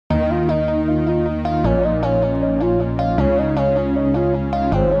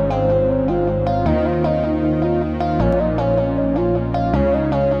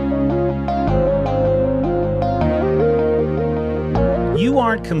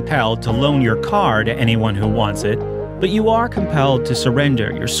not compelled to loan your car to anyone who wants it, but you are compelled to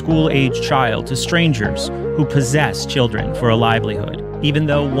surrender your school-age child to strangers who possess children for a livelihood, even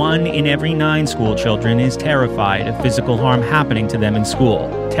though 1 in every 9 school children is terrified of physical harm happening to them in school,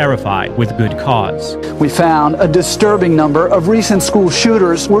 terrified with good cause. We found a disturbing number of recent school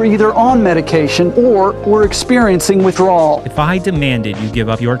shooters were either on medication or were experiencing withdrawal. If I demanded you give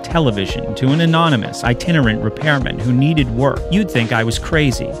up your television to an anonymous itinerant repairman who needed work, you'd think I was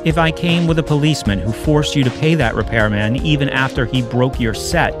crazy. If I came with a policeman who forced you to pay that repairman even after he broke your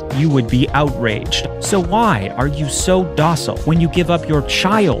set, you would be outraged. So why are you so docile when you give up your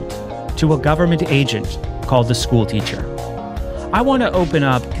child to a government agent called the school teacher? I want to open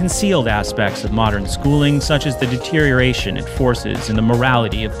up concealed aspects of modern schooling, such as the deterioration it forces in the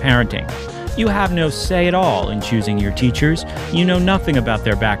morality of parenting. You have no say at all in choosing your teachers. You know nothing about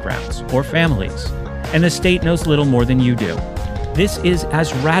their backgrounds or families, and the state knows little more than you do. This is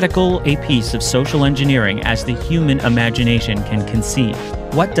as radical a piece of social engineering as the human imagination can conceive.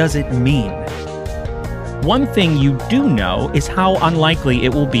 What does it mean? One thing you do know is how unlikely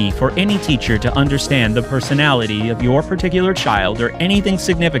it will be for any teacher to understand the personality of your particular child or anything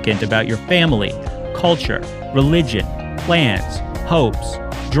significant about your family, culture, religion, plans, hopes,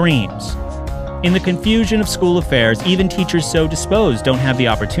 dreams. In the confusion of school affairs, even teachers so disposed don't have the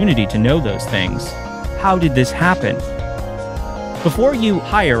opportunity to know those things. How did this happen? Before you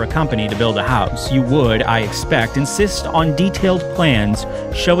hire a company to build a house, you would, I expect, insist on detailed plans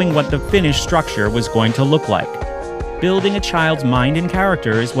showing what the finished structure was going to look like. Building a child's mind and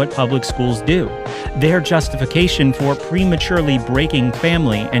character is what public schools do. Their justification for prematurely breaking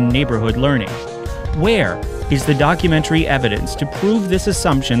family and neighborhood learning. Where is the documentary evidence to prove this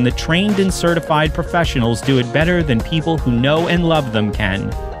assumption that trained and certified professionals do it better than people who know and love them can?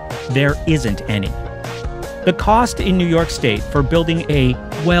 There isn't any. The cost in New York State for building a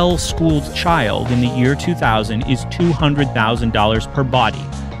well-schooled child in the year 2000 is $200,000 per body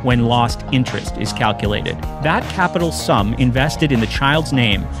when lost interest is calculated. That capital sum invested in the child's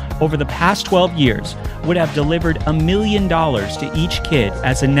name over the past 12 years would have delivered $1 million to each kid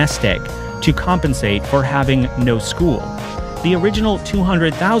as a nest egg to compensate for having no school. The original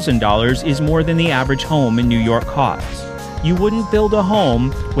 $200,000 is more than the average home in New York costs. You wouldn't build a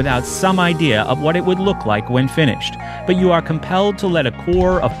home without some idea of what it would look like when finished, but you are compelled to let a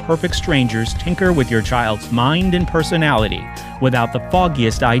core of perfect strangers tinker with your child's mind and personality without the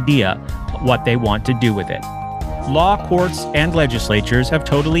foggiest idea what they want to do with it. Law courts and legislatures have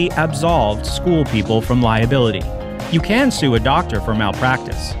totally absolved school people from liability. You can sue a doctor for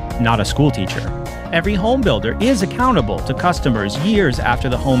malpractice, not a school teacher. Every home builder is accountable to customers years after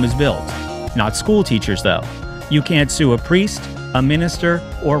the home is built, not school teachers though. You can't sue a priest, a minister,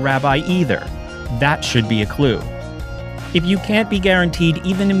 or rabbi either. That should be a clue. If you can't be guaranteed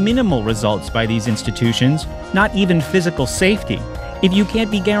even minimal results by these institutions, not even physical safety, if you can't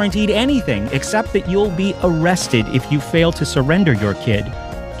be guaranteed anything except that you'll be arrested if you fail to surrender your kid,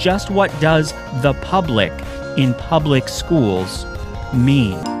 just what does the public in public schools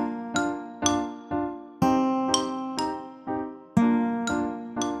mean?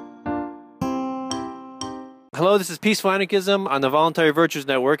 Hello, this is Peaceful Anarchism on the Voluntary Virtues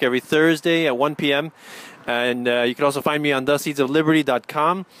Network every Thursday at 1 p.m. And you can also find me on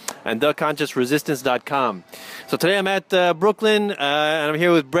theseedsofliberty.com and theconsciousresistance.com. So today I'm at Brooklyn, and I'm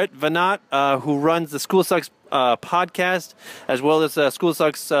here with Brett Veinotte, who runs the School Sucks podcast, as well as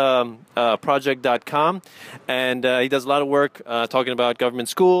schoolsucksproject.com. And he does a lot of work talking about government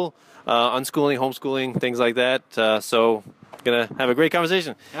school, unschooling, homeschooling, things like that. So gonna have a great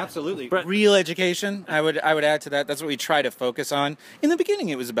conversation. Absolutely. Brett. Real education, I would add to that. That's what we try to focus on. In the beginning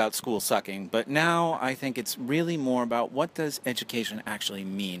it was about school sucking, but now I think it's really more about what does education actually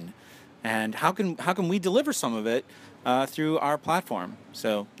mean, and how can we deliver some of it through our platform.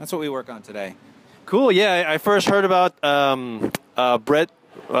 So that's what we work on today. Cool. Yeah, I first heard about Brett.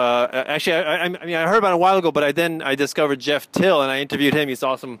 Actually, I mean, I heard about it a while ago, but I discovered Jeff Till, and I interviewed him. He's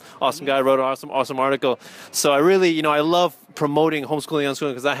an awesome guy. Wrote an awesome article. So I really, I love promoting homeschooling, unschooling,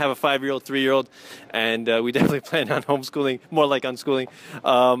 because I have a 5-year-old, 3-year-old, and we definitely plan on homeschooling, more like unschooling.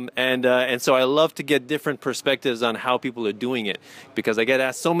 And so I love to get different perspectives on how people are doing it, because I get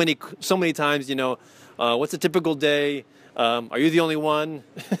asked so many times, what's a typical day? Are you the only one?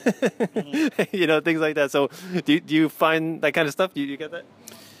 Things like that. So do you find that kind of stuff? Do you get that?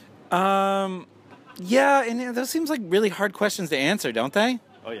 Yeah, and those seems like really hard questions to answer, don't they?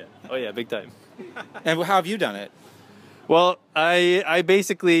 Oh yeah, big time. And how have you done it? Well, I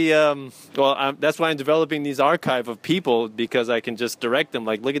basically, that's why I'm developing these archive of people, because I can just direct them,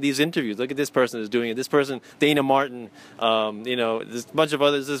 like, look at these interviews, look at this person is doing it, this person, Dana Martin, there's a bunch of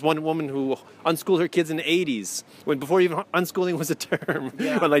others. There's one woman who unschooled her kids in the 80s, when before even unschooling was a term,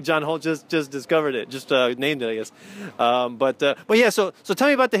 but like John Holt just discovered it, just named it, I guess. But yeah, so tell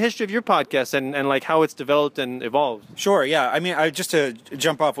me about the history of your podcast and like how it's developed and evolved. Sure, yeah. I mean, just to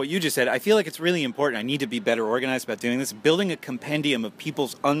jump off what you just said, I feel like it's really important. I need to be better organized about doing this, building a compendium of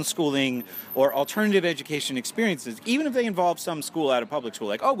people's unschooling or alternative education experiences, even if they involve some school out of public school,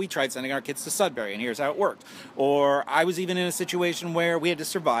 like, oh, we tried sending our kids to Sudbury and here's how it worked. Or I was even in a situation where we had to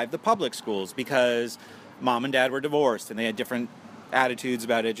survive the public schools because mom and dad were divorced and they had different attitudes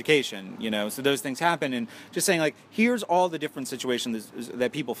about education, so those things happen. And just saying, like, here's all the different situations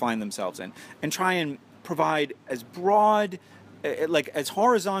that people find themselves in, and try and provide as broad, like as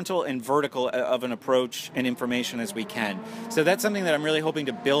horizontal and vertical of an approach and information as we can. So that's something that I'm really hoping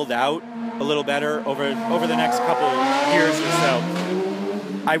to build out a little better over the next couple of years or so.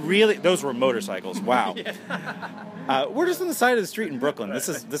 Those were motorcycles. Wow. We're just on the side of the street in Brooklyn. This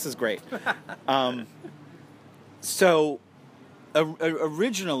is great.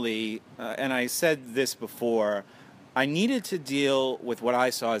 Originally, and I said this before, I needed to deal with what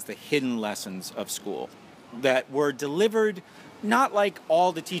I saw as the hidden lessons of school that were delivered not like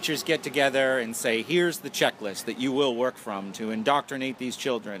all the teachers get together and say, here's the checklist that you will work from to indoctrinate these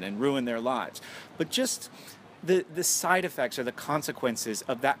children and ruin their lives, but just the side effects or the consequences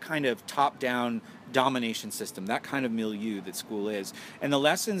of that kind of top-down domination system, that kind of milieu that school is. And the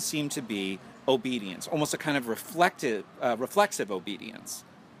lessons seem to be obedience, almost a kind of reflexive obedience,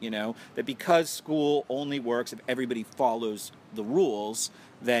 that because school only works if everybody follows the rules,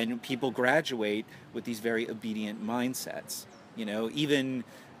 then people graduate with these very obedient mindsets,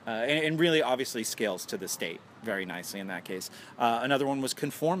 and really obviously scales to the state very nicely in that case. Another one was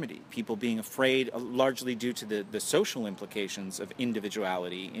conformity, people being afraid, largely due to the social implications of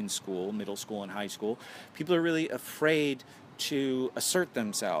individuality in school, middle school and high school. People are really afraid to assert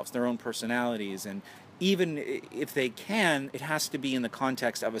themselves, their own personalities, and even if they can, it has to be in the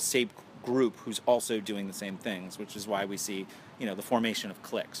context of a safe group who's also doing the same things, which is why we see, the formation of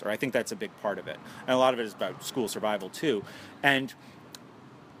cliques, or I think that's a big part of it. And a lot of it is about school survival too. And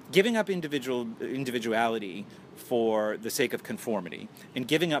giving up individuality for the sake of conformity, and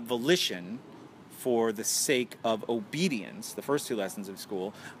giving up volition for the sake of obedience, the first two lessons of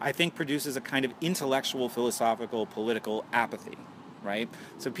school, I think produces a kind of intellectual, philosophical, political apathy, right?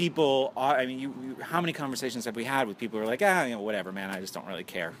 So people, how many conversations have we had with people who are like, whatever, man, I just don't really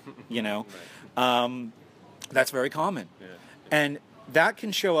care, Right. That's very common. Yeah. And that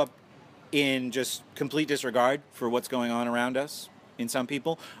can show up in just complete disregard for what's going on around us in some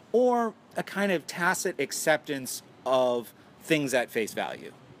people, or a kind of tacit acceptance of things at face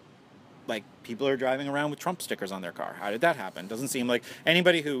value. Like, people are driving around with Trump stickers on their car. How did that happen? Doesn't seem like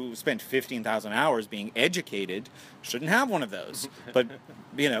anybody who spent 15,000 hours being educated shouldn't have one of those. But,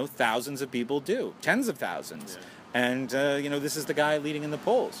 thousands of people do. Tens of thousands. Yeah. And, this is the guy leading in the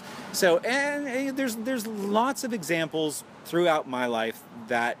polls. So, and there's lots of examples throughout my life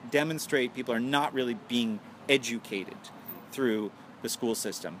that demonstrate people are not really being educated through the school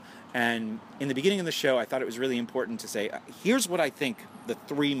system. And in the beginning of the show, I thought it was really important to say, here's what I think the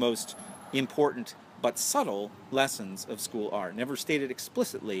three most important but subtle lessons of school are. Never stated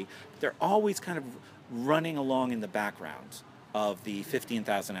explicitly, but they're always kind of running along in the background of the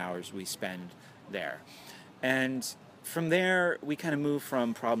 15,000 hours we spend there. And from there, we kind of move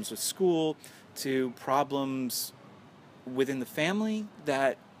from problems with school to problems within the family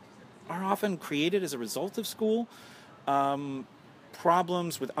that are often created as a result of school.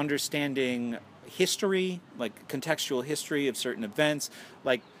 Problems with understanding history, like contextual history of certain events,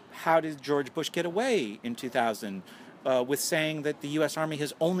 like how did George Bush get away in 2000 with saying that the U.S. Army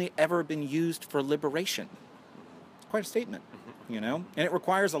has only ever been used for liberation? It's quite a statement, and it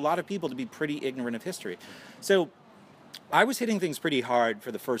requires a lot of people to be pretty ignorant of history. So I was hitting things pretty hard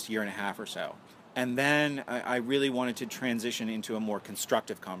for the first year and a half or so, and then I really wanted to transition into a more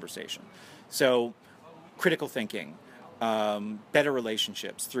constructive conversation. So critical thinking, better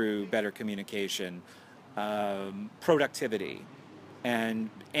relationships through better communication, productivity, and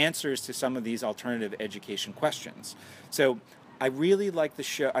answers to some of these alternative education questions. So I really like the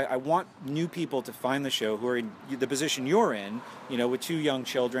show. I want new people to find the show who are in the position you're in, with two young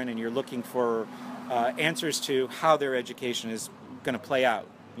children, and you're looking for answers to how their education is going to play out,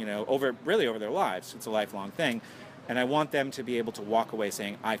 over their lives. It's a lifelong thing. And I want them to be able to walk away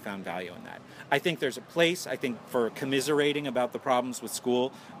saying, I found value in that. I think there's a place, for commiserating about the problems with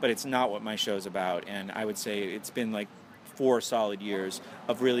school, but it's not what my show's about. And I would say it's been like 4 solid years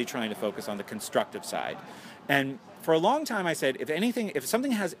of really trying to focus on the constructive side. And for a long time I said, if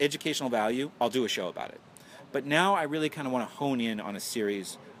something has educational value, I'll do a show about it. But now I really kind of want to hone in on a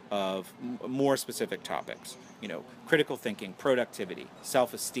series of more specific topics. You know, critical thinking, productivity,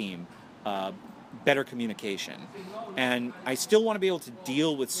 self-esteem, better communication. And I still want to be able to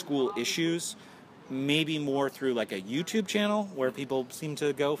deal with school issues, maybe more through like a YouTube channel where people seem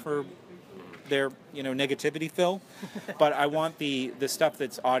to go for their, you know, negativity fill. But I want the stuff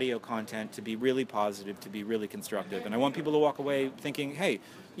that's audio content to be really positive, to be really constructive. And I want people to walk away thinking, hey,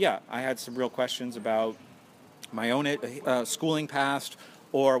 yeah, I had some real questions about my own schooling past,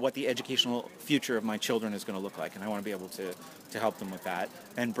 or what the educational future of my children is going to look like. And I want to be able to help them with that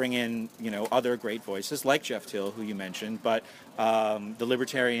and bring in, you know, other great voices like Jeff Till, who you mentioned, but the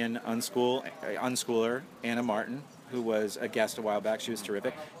libertarian unschooler, Anna Martin, who was a guest a while back. She was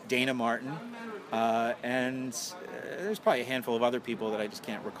terrific. Dana Martin. And there's probably a handful of other people that I just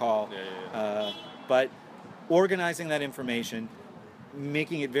can't recall. But organizing that information,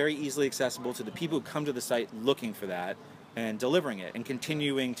 making it very easily accessible to the people who come to the site looking for that, and delivering it, and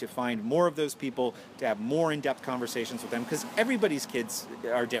continuing to find more of those people, to have more in-depth conversations with them, because everybody's kids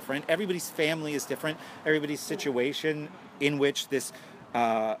are different, everybody's family is different, everybody's situation in which this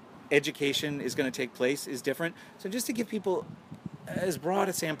education is going to take place is different. So just to give people as broad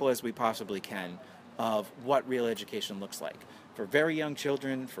a sample as we possibly can of what real education looks like for very young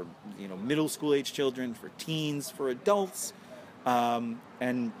children, for, you know, middle school age children, for teens, for adults,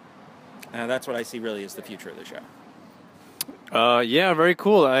 and that's what I see really as the future of the show. Yeah, very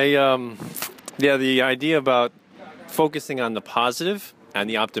cool. The idea about focusing on the positive and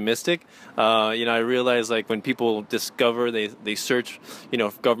the optimistic. You know, I realize, like, when people discover, they search, you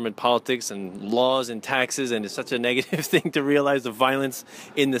know, government politics and laws and taxes, and it's such a negative thing to realize the violence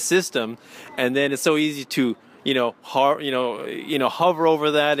in the system, and then it's so easy to, you know, hover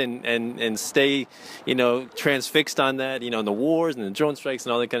over that and stay, you know, transfixed on that, you know, and the wars and the drone strikes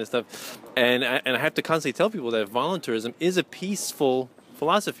and all that kind of stuff. And I have to constantly tell people that voluntarism is a peaceful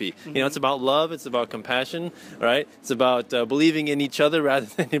philosophy. You know, it's about love, it's about compassion, right? It's about believing in each other rather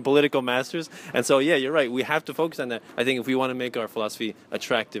than in political masters. And so, yeah, you're right. We have to focus on that, I think, if we want to make our philosophy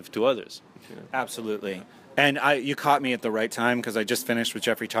attractive to others. You know? Absolutely. And you caught me at the right time, because I just finished with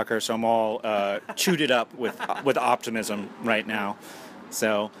Jeffrey Tucker, so I'm all chewed it up with optimism right now.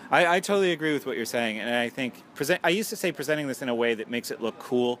 So I totally agree with what you're saying, and I think I used to say presenting this in a way that makes it look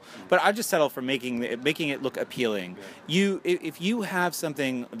cool, but I just settle for making it look appealing. If you have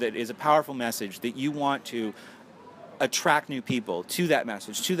something that is a powerful message that you want to attract new people to that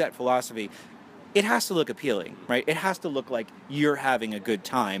message, to that philosophy, it has to look appealing, right? It has to look like you're having a good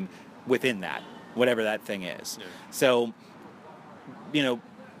time within that, whatever that thing is. Yeah. So, you know,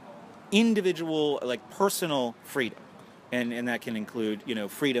 individual, like personal freedom, and that can include, you know,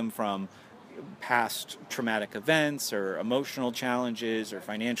 freedom from past traumatic events or emotional challenges or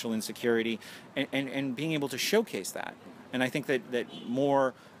financial insecurity, and being able to showcase that. And I think that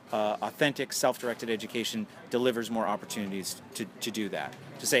more authentic, self-directed education delivers more opportunities to do that.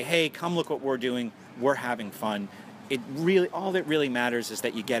 To say, hey, come look what we're doing, we're having fun. All that really matters is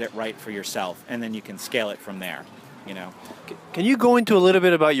that you get it right for yourself, and then you can scale it from there, you know. Can you go into a little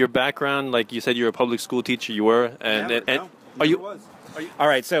bit about your background? Like you said, you're a public school teacher. You were, All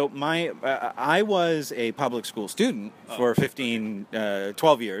right, so I was a public school student for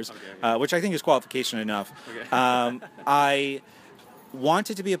 12 years, which I think is qualification enough. Okay. I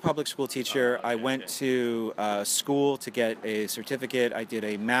wanted to be a public school teacher. I went to school to get a certificate. I did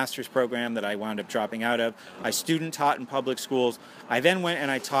a master's program that I wound up dropping out of. I student taught in public schools. I then went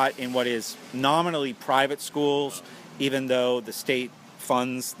and I taught in what is nominally private schools, even though the state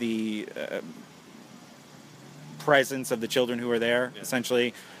funds the presence of the children who are there,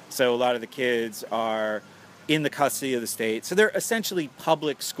 essentially. So a lot of the kids are in the custody of the state. So they're essentially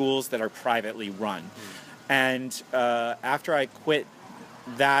public schools that are privately run. And after I quit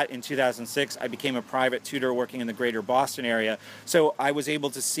that in 2006, I became a private tutor working in the greater Boston area. So I was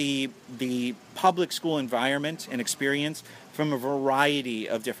able to see the public school environment and experience from a variety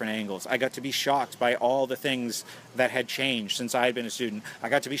of different angles. I got to be shocked by all the things that had changed since I had been a student. I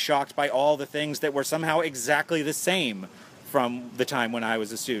got to be shocked by all the things that were somehow exactly the same from the time when I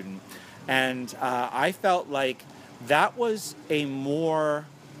was a student. And I felt like that was a more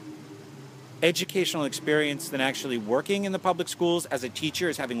educational experience than actually working in the public schools as a teacher,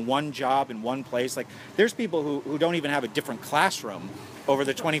 is having one job in one place. Like, there's people who don't even have a different classroom over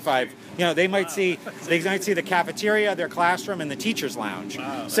the 25, you know, they might see the cafeteria, their classroom, and the teacher's lounge.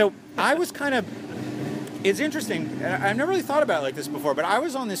 Wow. So I was kind of, it's interesting, I've never really thought about it like this before, but I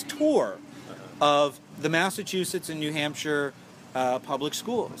was on this tour of the Massachusetts and New Hampshire public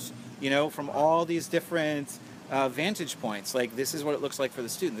schools, you know, from all these different vantage points. Like, this is what it looks like for the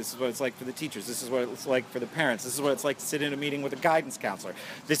student, this is what it's like for the teachers, this is what it's like for the parents, this is what it's like to sit in a meeting with a guidance counselor,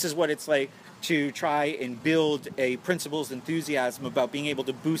 this is what it's like to try and build a principal's enthusiasm about being able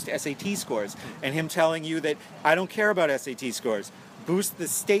to boost SAT scores, and him telling you that I don't care about SAT scores, boost the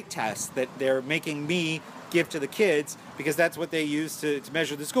state tests that they're making me give to the kids because that's what they use to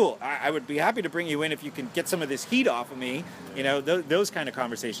measure the school. I would be happy to bring you in if you can get some of this heat off of me, you know, those kind of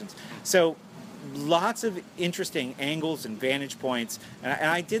conversations. So lots of interesting angles and vantage points, and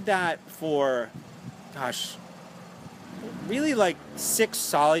I did that for, gosh, really like 6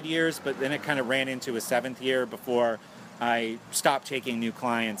 solid years, but then it kind of ran into a 7th year before I stopped taking new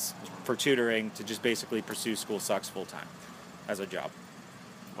clients for tutoring to just basically pursue School Sucks full-time as a job.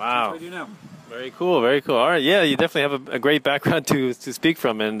 Wow. That's what I do now. Very cool, very cool. All right, yeah, you definitely have a great background to speak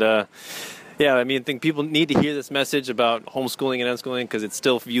from, and yeah, I mean, I think people need to hear this message about homeschooling and unschooling because it's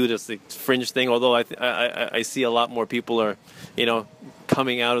still viewed as the fringe thing. Although I see a lot more people are, you know,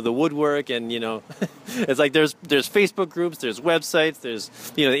 coming out of the woodwork, and you know, it's like there's Facebook groups, there's websites, there's,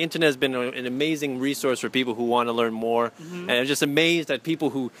 you know, the internet has been an amazing resource for people who want to learn more. And I'm just amazed at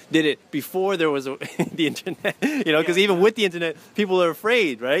people who did it before there was the internet. You know, because even with the internet, people are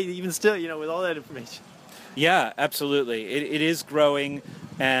afraid, right? Even still, you know, with all that information. Yeah, absolutely. It is growing,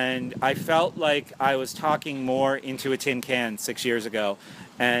 and I felt like I was talking more into a tin can 6 years ago,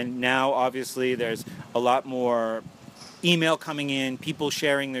 and now obviously there's a lot more email coming in, people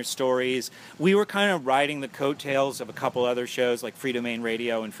sharing their stories. We were kind of riding the coattails of a couple other shows like Free Domain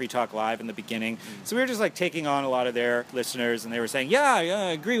Radio and Free Talk Live in the beginning. So we were just like taking on a lot of their listeners, and they were saying, yeah,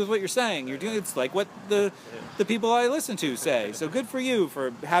 I agree with what you're saying. You're doing, it's like what the people I listen to say. So good for you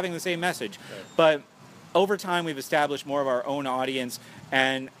for having the same message. But over time, we've established more of our own audience,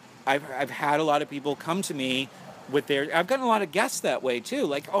 and I've had a lot of people come to me with their, I've gotten a lot of guests that way too,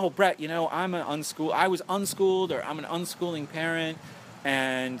 like, oh, Brett, you know, I was unschooled, or I'm an unschooling parent,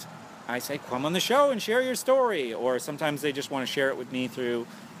 and I say, come on the show and share your story, or sometimes they just want to share it with me through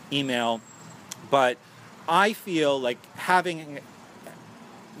email. But I feel like having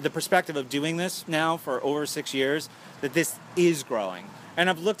the perspective of doing this now for over 6 years, that this is growing. And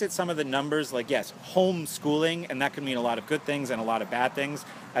I've looked at some of the numbers, like, yes, homeschooling, and that can mean a lot of good things and a lot of bad things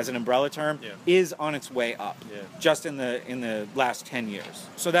as an umbrella term, is on its way up just in the last 10 years.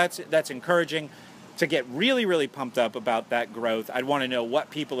 So that's encouraging. To get really, really pumped up about that growth, I'd want to know what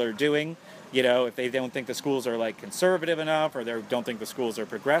people are doing. You know, if they don't think the schools are like conservative enough, or they don't think the schools are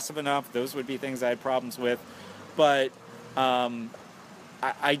progressive enough, those would be things I had problems with. But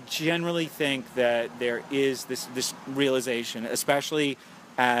I generally think that there is this realization, especially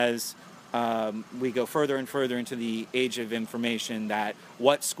as we go further and further into the age of information, that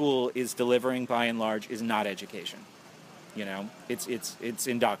what school is delivering by and large is not education. You know, it's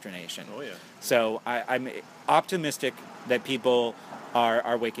indoctrination. Oh yeah. So I'm optimistic that people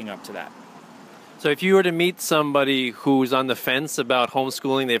are waking up to that. So if you were to meet somebody who's on the fence about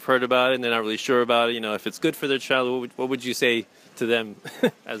homeschooling, they've heard about it and they're not really sure about it, you know, if it's good for their child, what would you say to them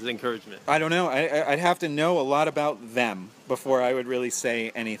as encouragement? I don't know. I'd have to know a lot about them before I would really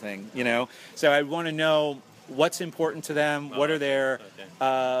say anything, you know? So I'd want to know what's important to them, what are their,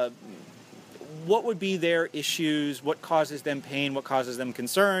 what would be their issues, what causes them pain, what causes them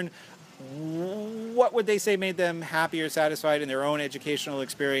concern, what would they say made them happy or satisfied in their own educational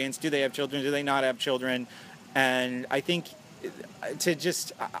experience, do they have children, do they not have children, and I think to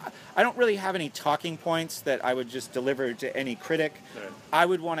just, I don't really have any talking points that I would just deliver to any critic. Right. I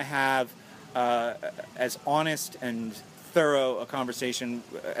would want to have as honest and thorough a conversation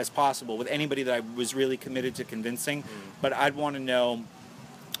as possible with anybody that I was really committed to convincing, but I'd want to know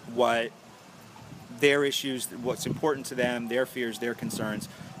what their issues, what's important to them, their fears, their concerns,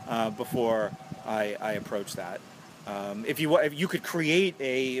 before I approach that. If you could create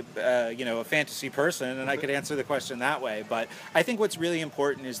a a fantasy person, and I could answer the question that way. But I think what's really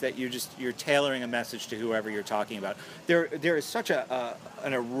important is that you're tailoring a message to whoever you're talking about. There is such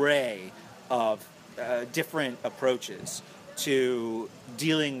an array of different approaches to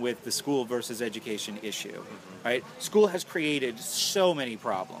dealing with the school versus education issue, right? School has created so many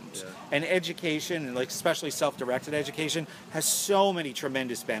problems, and education, and like especially self-directed education, has so many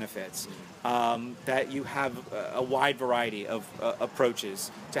tremendous benefits that you have a wide variety of approaches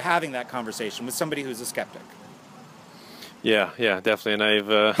to having that conversation with somebody who's a skeptic. Yeah, definitely, and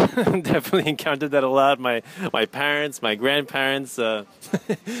I've definitely encountered that a lot. My parents, my grandparents, done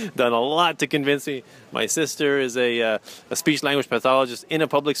a lot to convince me. My sister is a speech language pathologist in a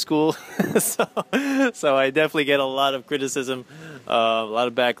public school, so I definitely get a lot of criticism a lot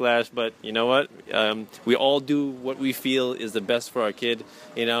of backlash, but you know what? We all do what we feel is the best for our kid.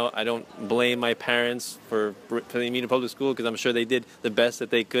 You know, I don't blame my parents for putting me to public school because I'm sure they did the best that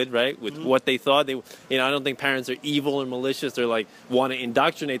they could, right, with what they thought. They, you know, I don't think parents are evil or malicious. They're like want to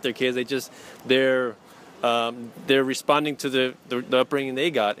indoctrinate their kids. They're responding to the upbringing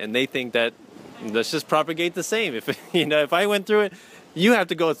they got, and they think that let's just propagate the same. If you know, if I went through it, you have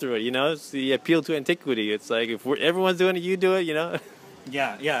to go through it. You know, it's the appeal to antiquity. It's like if everyone's doing it, you do it. You know.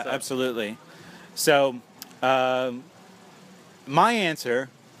 Yeah, so. Absolutely. So, my answer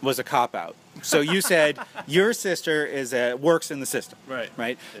was a cop-out. So you said your sister works in the system, right?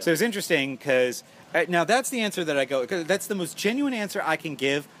 Yeah. So it's interesting because now that's the answer that I go. Cause that's the most genuine answer I can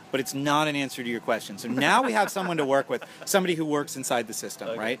give, but it's not an answer to your question. So now we have someone to work with, somebody who works inside the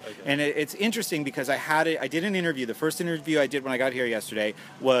system, right? Okay. And it's interesting because I did an interview. The first interview I did when I got here yesterday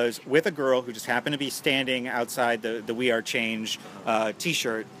was with a girl who just happened to be standing outside the We Are Change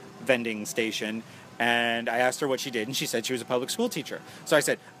T-shirt vending station. And I asked her what she did, and she said she was a public school teacher. So I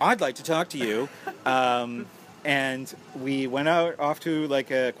said, I'd like to talk to you. And we went off to like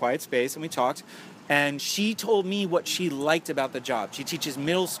a quiet space, and we talked. And she told me what she liked about the job. She teaches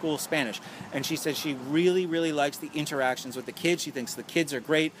middle school Spanish. And she said she really, really likes the interactions with the kids. She thinks the kids are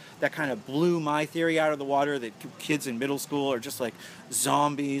great. That kind of blew my theory out of the water that kids in middle school are just like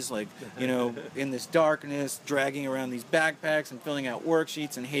zombies, like, you know, in this darkness, dragging around these backpacks and filling out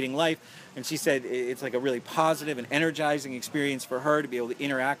worksheets and hating life. And she said it's like a really positive and energizing experience for her to be able to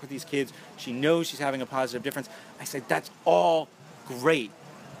interact with these kids. She knows she's having a positive difference. I said, that's all great.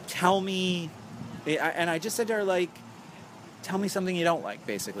 Tell me... And I just said to her, like, tell me something you don't like,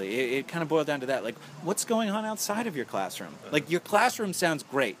 basically. It kind of boiled down to that. Like, what's going on outside of your classroom? Like, your classroom sounds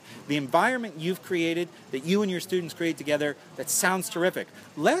great. The environment you've created, that you and your students create together, that sounds terrific.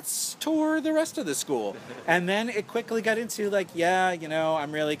 Let's tour the rest of the school. And then it quickly got into, like, yeah, you know,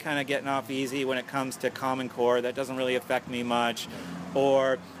 I'm really kind of getting off easy when it comes to Common Core. That doesn't really affect me much.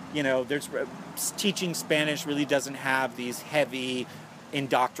 Or, you know, teaching Spanish really doesn't have these heavy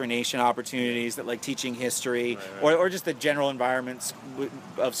indoctrination opportunities that like teaching history or just the general environments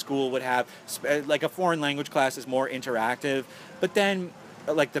of school would have. Like a foreign language class is more interactive, but then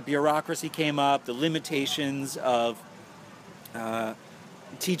like the bureaucracy came up, the limitations of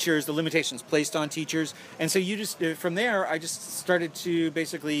teachers, the limitations placed on teachers, and so you just from there I just started to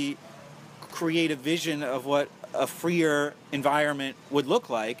basically create a vision of what a freer environment would look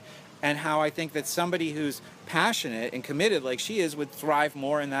like, and how I think that somebody who's passionate and committed like she is would thrive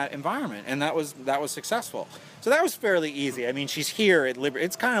more in that environment. And that was successful. So that was fairly easy. I mean, she's here at Liberty.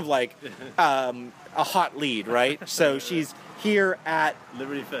 It's kind of like a hot lead, right? So she's here at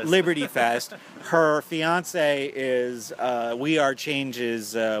Liberty Fest. Her fiance is We Are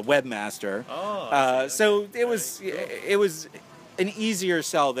Change's webmaster. So it was an easier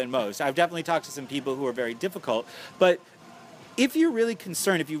sell than most. I've definitely talked to some people who are very difficult, but if you're really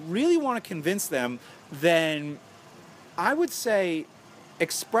concerned, if you really want to convince them, then I would say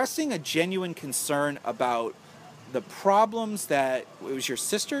expressing a genuine concern about the problems that... It was your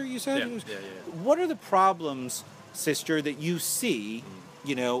sister, you said? Yeah. What are the problems, sister, that you see,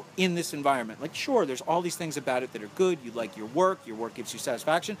 you know, in this environment? Like, sure, there's all these things about it that are good. You like your work gives you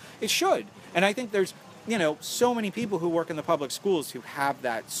satisfaction. It should. And I think there's, you know, so many people who work in the public schools who have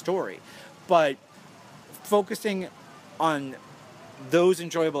that story. But focusing on those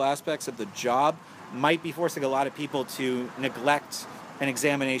enjoyable aspects of the job might be forcing a lot of people to neglect an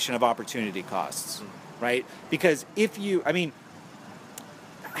examination of opportunity costs, right? Because have you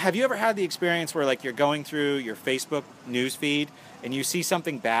ever had the experience where like you're going through your Facebook news feed and you see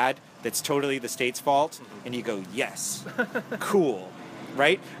something bad that's totally the state's fault and you go, yes, cool.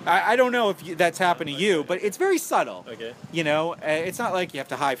 Right? I don't know if that's happened to you, but it's very subtle. Okay. You know, it's not like you have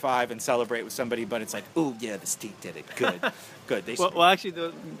to high five and celebrate with somebody, but it's like, oh yeah, the state did it. Good. Good. Well,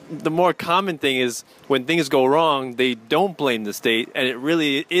 actually, the more common thing is when things go wrong, they don't blame the state, and it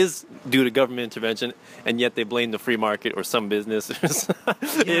really is due to government intervention, and yet they blame the free market or some business.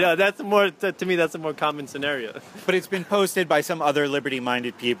 You know, to me, that's a more common scenario. But it's been posted by some other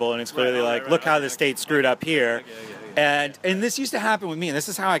liberty-minded people, and it's clearly look how the state screwed up here. And this used to happen with me, and this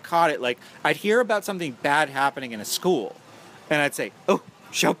is how I caught it. Like, I'd hear about something bad happening in a school, and I'd say, oh,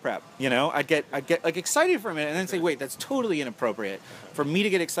 show prep, you know? I'd get like excited for a minute, and then say, wait, that's totally inappropriate for me to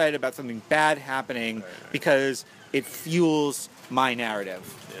get excited about something bad happening because it fuels my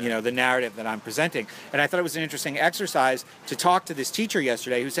narrative, you know, the narrative that I'm presenting. And I thought it was an interesting exercise to talk to this teacher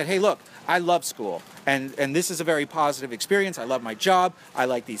yesterday who said, hey, look, I love school, and this is a very positive experience. I love my job. I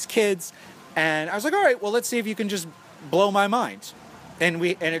like these kids. And I was like, all right, well, let's see if you can just blow my mind. And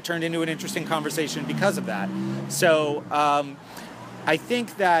it turned into an interesting conversation because of that. So I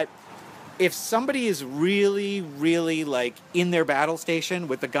think that if somebody is really, really like in their battle station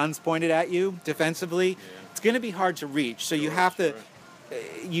with the guns pointed at you defensively, it's going to be hard to reach. So you have to,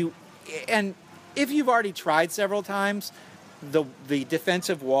 and if you've already tried several times, the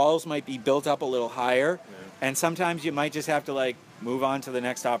defensive walls might be built up a little higher, and sometimes you might just have to like move on to the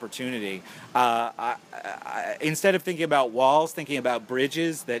next opportunity. Instead of thinking about walls, thinking about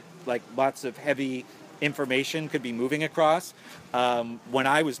bridges that like lots of heavy information could be moving across. When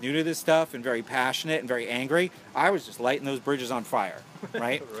I was new to this stuff and very passionate and very angry, I was just lighting those bridges on fire,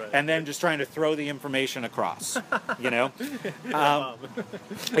 right? And then just trying to throw the information across, you know?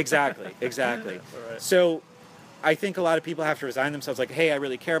 Exactly. So I think a lot of people have to resign themselves like, hey, I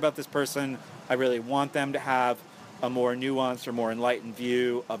really care about this person. I really want them to have a more nuanced or more enlightened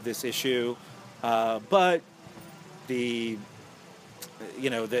view of this issue. But the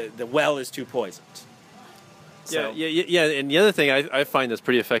well is too poisoned. So. Yeah. And the other thing I find that's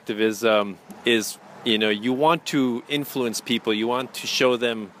pretty effective is you want to influence people, you want to show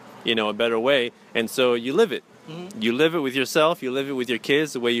them a better way, and so you live it. Mm-hmm. You live it with yourself. You live it with your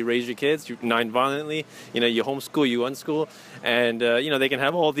kids, the way you raise your kids. You non-violently. You homeschool, you unschool, and they can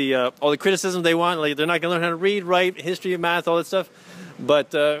have all the criticism they want. Like they're not going to learn how to read, write, history, math, all that stuff.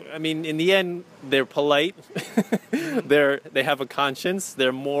 But in the end, they're polite. They have a conscience.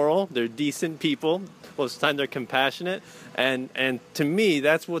 They're moral. They're decent people. Most of the time, they're compassionate. And to me,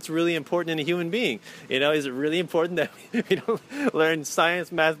 that's what's really important in a human being. Is it really important that we don't learn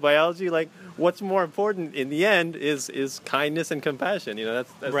science, math, biology? Like, what's more important in the end is kindness and compassion. That's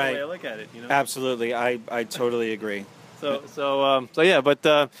right. The way I look at it. Absolutely, I totally agree. So yeah. But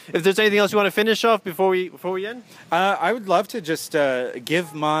if there's anything else you want to finish off before we end, I would love to just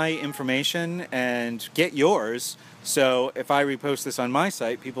give my information and get yours. So if I repost this on my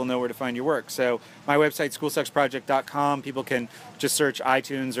site, people know where to find your work. So my website, schoolsucksproject.com. People can just search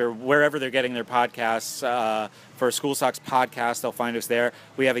iTunes or wherever they're getting their podcasts for School Sucks Podcast. They'll find us there.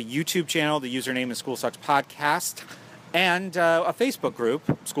 We have a YouTube channel. The username is School Sucks Podcast. And a Facebook group,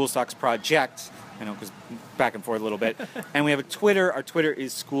 School Sucks Project. Because back and forth a little bit. And we have a Twitter. Our Twitter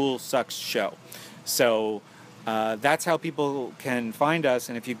is School Sucks Show. So that's how people can find us.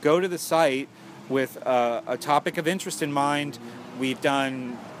 And if you go to the site with a topic of interest in mind, we've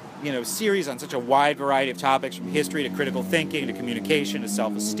done series on such a wide variety of topics, from history to critical thinking to communication to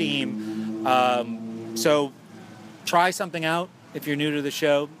self-esteem. So try something out if you're new to the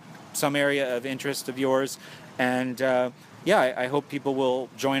show, some area of interest of yours. And I hope people will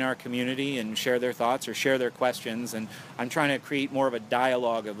join our community and share their thoughts or share their questions. And I'm trying to create more of a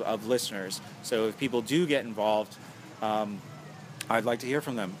dialogue of listeners. So if people do get involved, I'd like to hear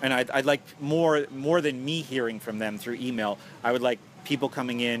from them. And I'd like more than me hearing from them through email. I would like people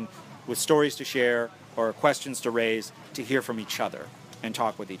coming in with stories to share or questions to raise to hear from each other and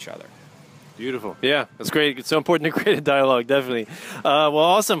talk with each other. Beautiful. Yeah, that's great. It's so important to create a dialogue, definitely. Well,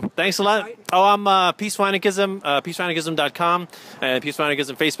 awesome. Thanks a lot. Oh, I'm Peace Veinotism, peaceveinotism.com, and Peace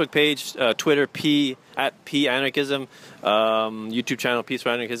Veinotism Facebook page, Twitter, @P_Anarchism, YouTube channel, Peace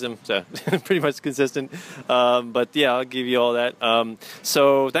Veinotism. So pretty much consistent. But yeah, I'll give you all that.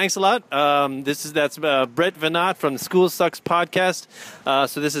 So thanks a lot. That's Brett Veinotte from the School Sucks Podcast.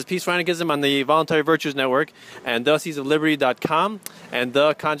 So this is Peace Veinotism on the Voluntary Virtues Network, and theseedsofliberty.com, and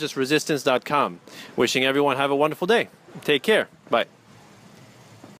theconsciousresistance.com. Wishing everyone have a wonderful day. Take care. Bye.